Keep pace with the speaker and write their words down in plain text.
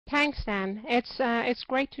Thanks, Dan. It's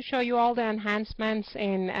great to show you all the enhancements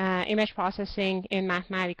in image processing in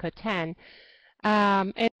Mathematica 10.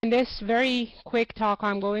 In this very quick talk,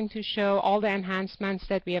 I'm going to show all the enhancements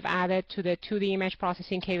that we have added to the 2D image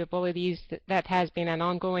processing capabilities that has been an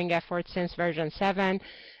ongoing effort since version 7.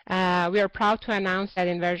 We are proud to announce that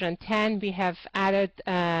in version 10, we have added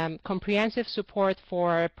comprehensive support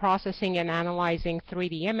for processing and analyzing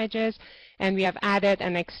 3D images, and we have added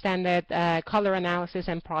and extended color analysis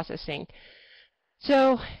and processing.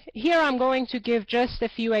 So here I'm going to give just a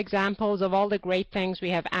few examples of all the great things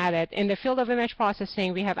we have added. In the field of image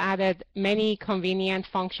processing, we have added many convenient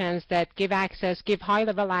functions that give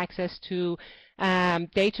high-level access to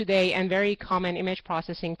day-to-day and very common image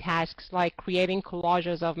processing tasks like creating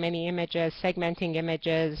collages of many images, segmenting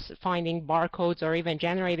images, finding barcodes, or even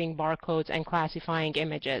generating barcodes and classifying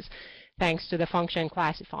images, thanks to the function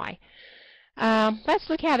classify. Let's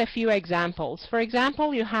look at a few examples. For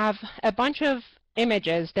example, you have a bunch of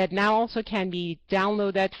images that now also can be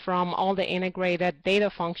downloaded from all the integrated data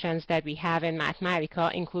functions that we have in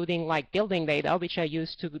Mathematica, including like building data, which are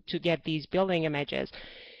used to get these building images,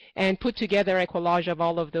 and put together a collage of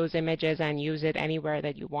all of those images and use it anywhere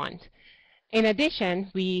that you want. In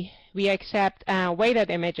addition, we accept weighted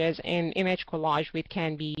images in image collage, which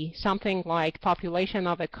can be something like population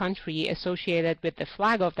of a country associated with the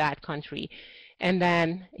flag of that country. And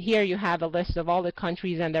then here you have a list of all the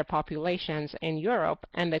countries and their populations in Europe,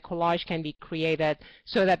 and the collage can be created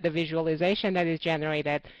so that the visualization that is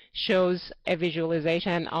generated shows a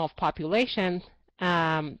visualization of population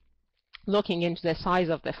looking into the size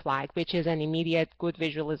of the flag, which is an immediate good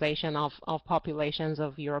visualization of populations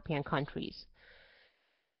of European countries.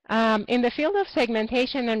 In the field of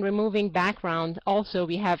segmentation and removing background, also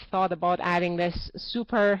we have thought about adding this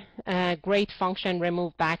super great function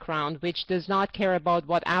remove background, which does not care about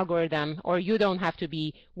what algorithm, or you don't have to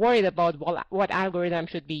be worried about what algorithm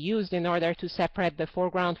should be used in order to separate the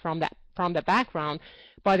foreground from the background,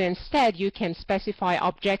 but instead you can specify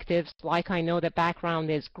objectives like I know the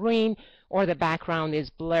background is green, or the background is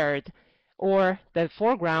blurred, or the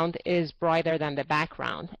foreground is brighter than the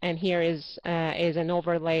background. And here is an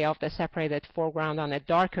overlay of the separated foreground on a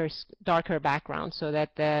darker background so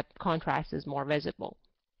that the contrast is more visible.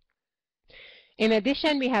 In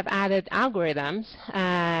addition, we have added algorithms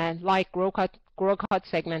like grow-cut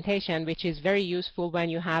segmentation, which is very useful when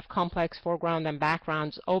you have complex foreground and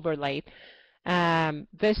backgrounds overlaid.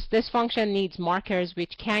 This function needs markers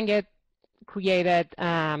which can get created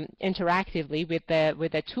interactively with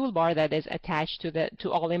the toolbar that is attached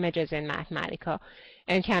to all images in Mathematica,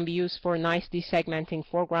 and can be used for nice desegmenting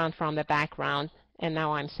foreground from the background. And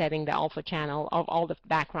now I'm setting the alpha channel of all the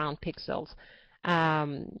background pixels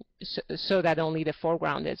so that only the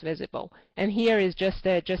foreground is visible. And here is just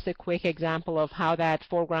a quick example of how that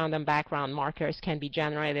foreground and background markers can be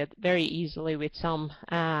generated very easily with some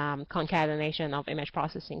concatenation of image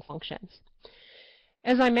processing functions.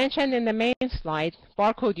 As I mentioned in the main slide,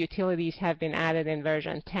 barcode utilities have been added in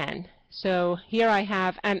version 10. So here I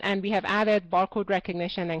have, and we have added barcode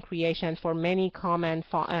recognition and creation for many common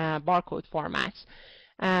barcode formats.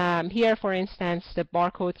 Here, for instance, the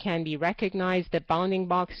barcode can be recognized, the bounding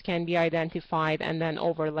box can be identified, and then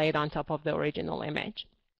overlaid on top of the original image.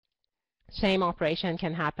 Same operation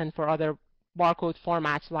can happen for other barcode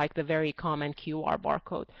formats like the very common QR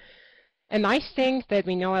barcode. A nice thing that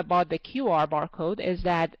we know about the QR barcode is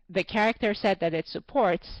that the character set that it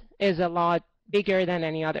supports is a lot bigger than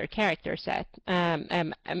any other character set,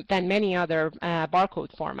 than many other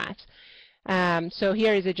barcode formats. So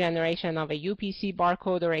here is a generation of a UPC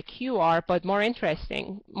barcode or a QR, but more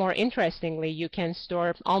interestingly, you can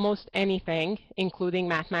store almost anything, including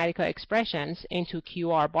Mathematica expressions, into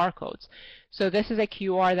QR barcodes. So this is a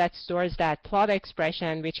QR that stores that plot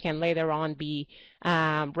expression, which can later on be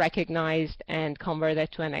recognized and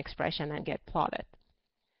converted to an expression and get plotted.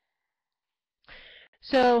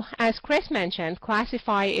 So as Chris mentioned,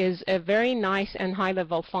 classify is a very nice and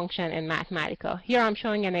high-level function in Mathematica. Here I'm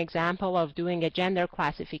showing an example of doing a gender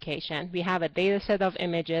classification. We have a data set of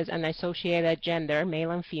images and associated gender,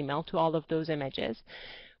 male and female, to all of those images.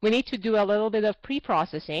 We need to do a little bit of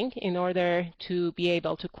pre-processing in order to be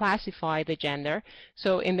able to classify the gender.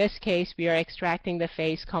 So in this case, we are extracting the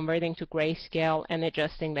face, converting to grayscale, and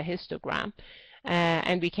adjusting the histogram.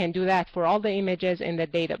 And we can do that for all the images in the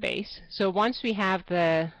database. So once we have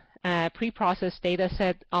the pre-processed data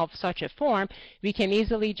set of such a form, we can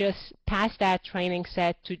easily just pass that training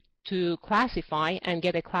set to classify and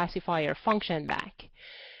get a classifier function back.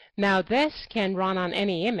 Now this can run on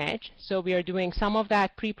any image, so we are doing some of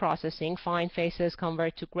that pre-processing, find faces,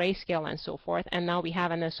 convert to grayscale, and so forth, and now we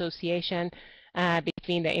have an association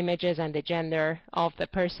between the images and the gender of the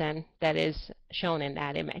person that is shown in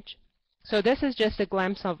that image. So this is just a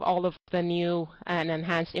glimpse of all of the new and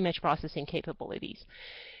enhanced image processing capabilities.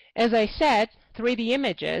 As I said, 3D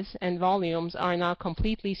images and volumes are now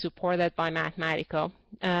completely supported by Mathematica.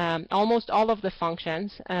 Almost all of the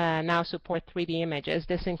functions now support 3D images.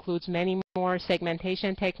 This includes many more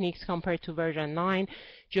segmentation techniques compared to version 9,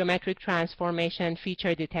 geometric transformation,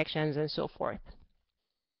 feature detections, and so forth.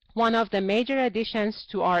 One of the major additions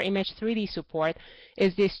to our image 3D support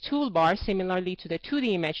is this toolbar, similarly to the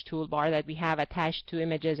 2D image toolbar that we have attached to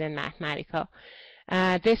images in Mathematica.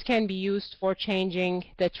 This can be used for changing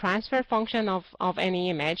the transfer function of any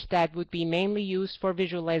image that would be mainly used for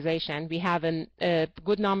visualization. We have a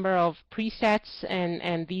good number of presets,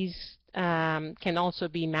 and these can also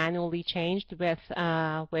be manually changed with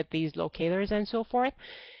these locators and so forth.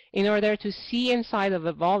 In order to see inside of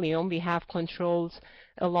a volume, we have controls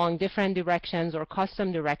along different directions or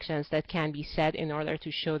custom directions that can be set in order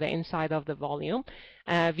to show the inside of the volume.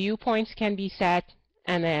 Viewpoints can be set,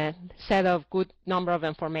 and a set of good number of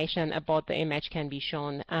information about the image can be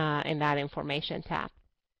shown in that information tab.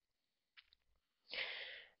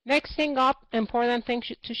 Next thing up, important thing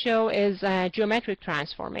to show is geometric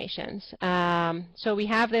transformations. So we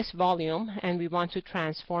have this volume, and we want to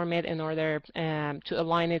transform it in order to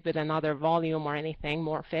align it with another volume or anything,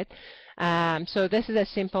 morph it. So this is a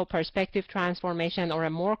simple perspective transformation or a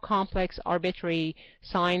more complex arbitrary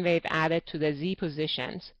sine wave added to the z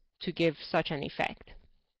positions to give such an effect.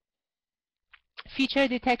 Feature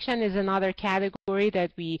detection is another category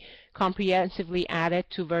that we comprehensively added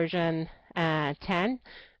to version 10,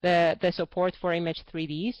 the support for image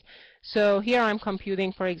 3Ds. So here I'm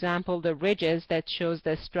computing, for example, the ridges that shows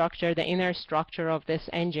the structure, the inner structure of this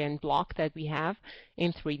engine block that we have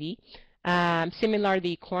in 3D.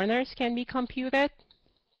 Similarly, corners can be computed.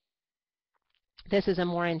 This is a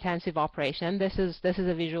more intensive operation. This is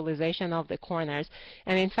a visualization of the corners.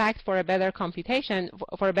 And in fact, for a better computation,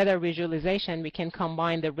 for a better visualization, we can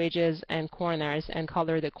combine the ridges and corners and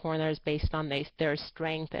color the corners based on their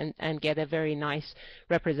strength and get a very nice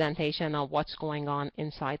representation of what's going on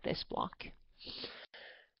inside this block.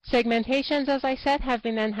 Segmentations, as I said, have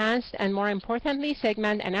been enhanced, and more importantly,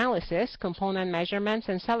 segment analysis, component measurements,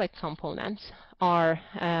 and select components are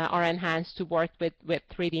enhanced to work with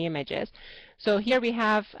 3D images. So here we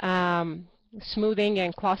have smoothing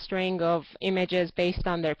and clustering of images based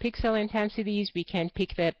on their pixel intensities. We can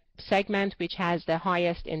pick the segment which has the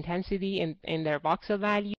highest intensity in their voxel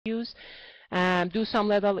values. Do some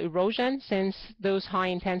little erosion, since those high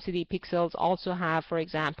intensity pixels also have, for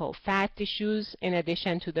example, fat tissues in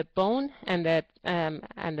addition to the bone, and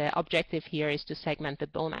the objective here is to segment the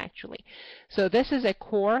bone actually. So this is a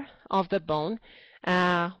core of the bone.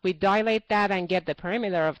 We dilate that and get the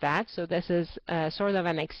perimeter of that. So this is sort of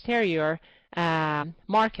an exterior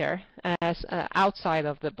marker as outside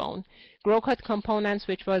of the bone. Grow cut components,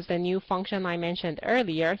 which was the new function I mentioned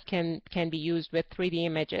earlier, can be used with 3D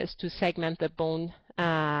images to segment the bone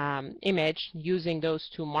image using those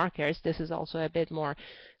two markers. This is also a bit more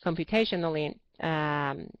computationally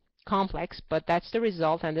complex, but that's the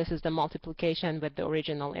result, and this is the multiplication with the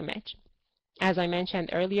original image. As I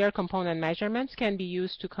mentioned earlier, component measurements can be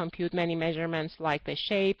used to compute many measurements like the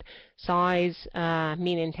shape, size,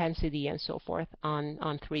 mean intensity, and so forth on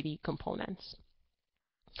 3D components.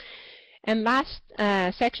 And last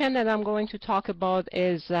section that I'm going to talk about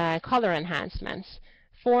is color enhancements.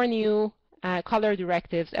 4 new color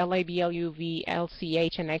directives, LA, BLUV,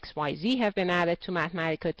 LCH, and XYZ, have been added to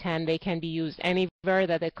Mathematica 10. They can be used anywhere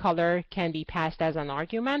that a color can be passed as an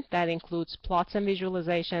argument. That includes plots and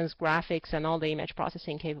visualizations, graphics, and all the image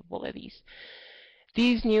processing capabilities.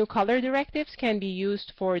 These new color directives can be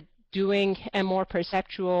used for doing a more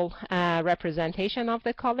perceptual representation of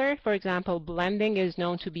the color. For example, blending is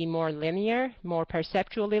known to be more linear, more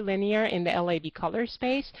perceptually linear in the LAB color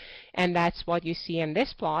space, and that's what you see in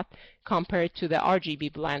this plot compared to the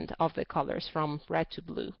RGB blend of the colors from red to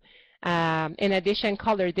blue. In addition,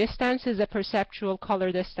 color distance is a perceptual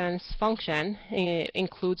color distance function. It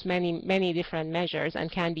includes many different measures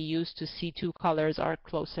and can be used to see two colors are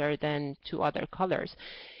closer than to other colors.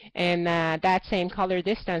 And that same color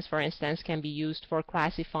distance, for instance, can be used for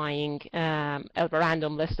classifying a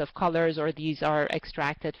random list of colors, or these are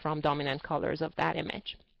extracted from dominant colors of that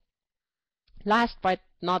image. Last but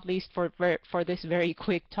not least for this very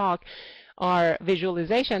quick talk are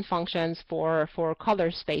visualization functions for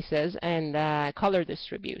color spaces and color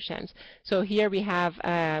distributions. So here we have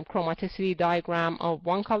a chromaticity diagram of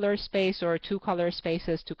one color space or two color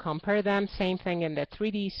spaces to compare them. Same thing in the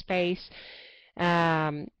 3D space.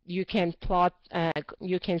 You can plot,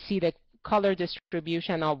 you can see the color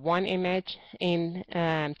distribution of one image in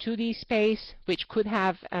 2D space, which could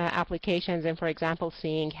have applications in, for example,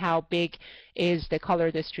 seeing how big is the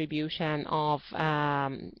color distribution of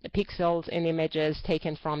pixels in images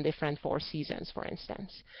taken from different 4 seasons, for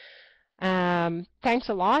instance. Thanks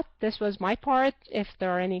a lot. This was my part. If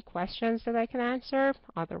there are any questions that I can answer,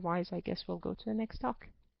 otherwise I guess we'll go to the next talk.